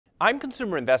I'm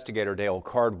consumer investigator Dale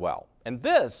Cardwell, and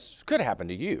this could happen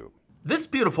to you. This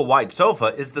beautiful white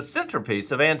sofa is the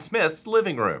centerpiece of Ann Smith's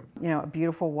living room. You know, a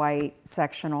beautiful white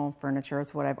sectional furniture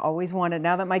is what I've always wanted.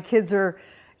 Now that my kids are,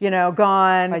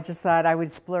 gone, I just thought I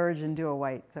would splurge and do a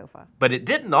white sofa. But it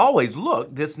didn't always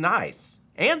look this nice.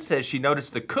 Ann says she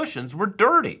noticed the cushions were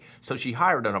dirty, so she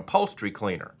hired an upholstery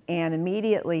cleaner. And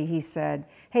immediately he said,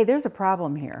 hey, there's a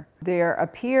problem here. There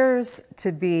appears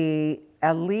to be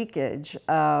a leakage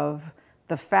of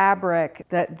the fabric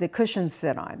that the cushions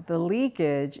sit on. The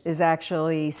leakage is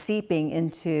actually seeping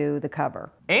into the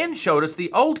cover. Ann showed us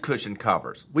the old cushion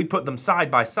covers. We put them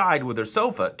side by side with her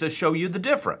sofa to show you the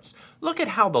difference. Look at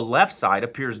how the left side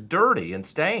appears dirty and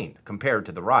stained compared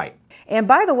to the right. And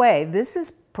by the way, this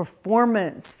is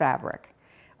performance fabric,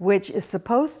 which is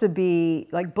supposed to be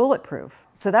like bulletproof.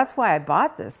 So that's why I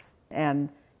bought this, and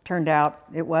turned out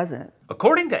it wasn't.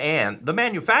 According to Ann, the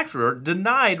manufacturer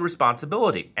denied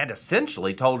responsibility and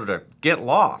essentially told her to get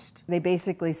lost. They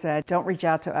basically said, don't reach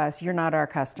out to us, you're not our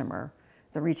customer,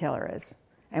 the retailer is,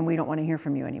 and we don't want to hear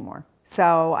from you anymore.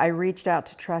 So I reached out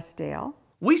to TrustDALE.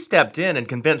 We stepped in and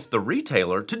convinced the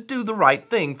retailer to do the right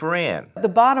thing for Ann. The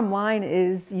bottom line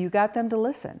is you got them to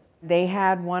listen. They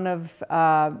had one of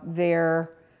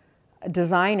their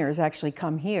designers actually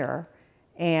come here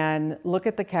and look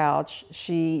at the couch.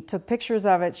 She took pictures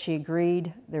of it. She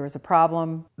agreed there was a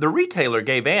problem. The retailer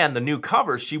gave Ann the new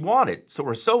covers she wanted, so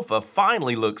her sofa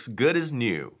finally looks good as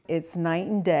new. It's night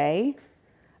and day.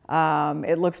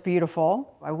 It looks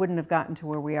beautiful. I wouldn't have gotten to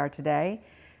where we are today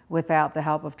without the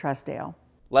help of TrustDALE.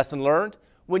 Lesson learned?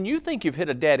 When you think you've hit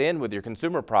a dead end with your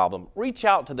consumer problem, reach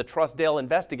out to the TrustDALE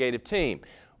investigative team.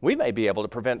 We may be able to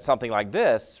prevent something like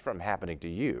this from happening to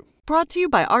you. Brought to you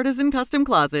by Artisan Custom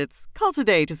Closets. Call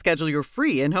today to schedule your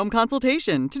free in-home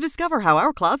consultation to discover how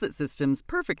our closet systems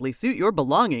perfectly suit your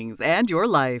belongings and your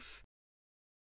life.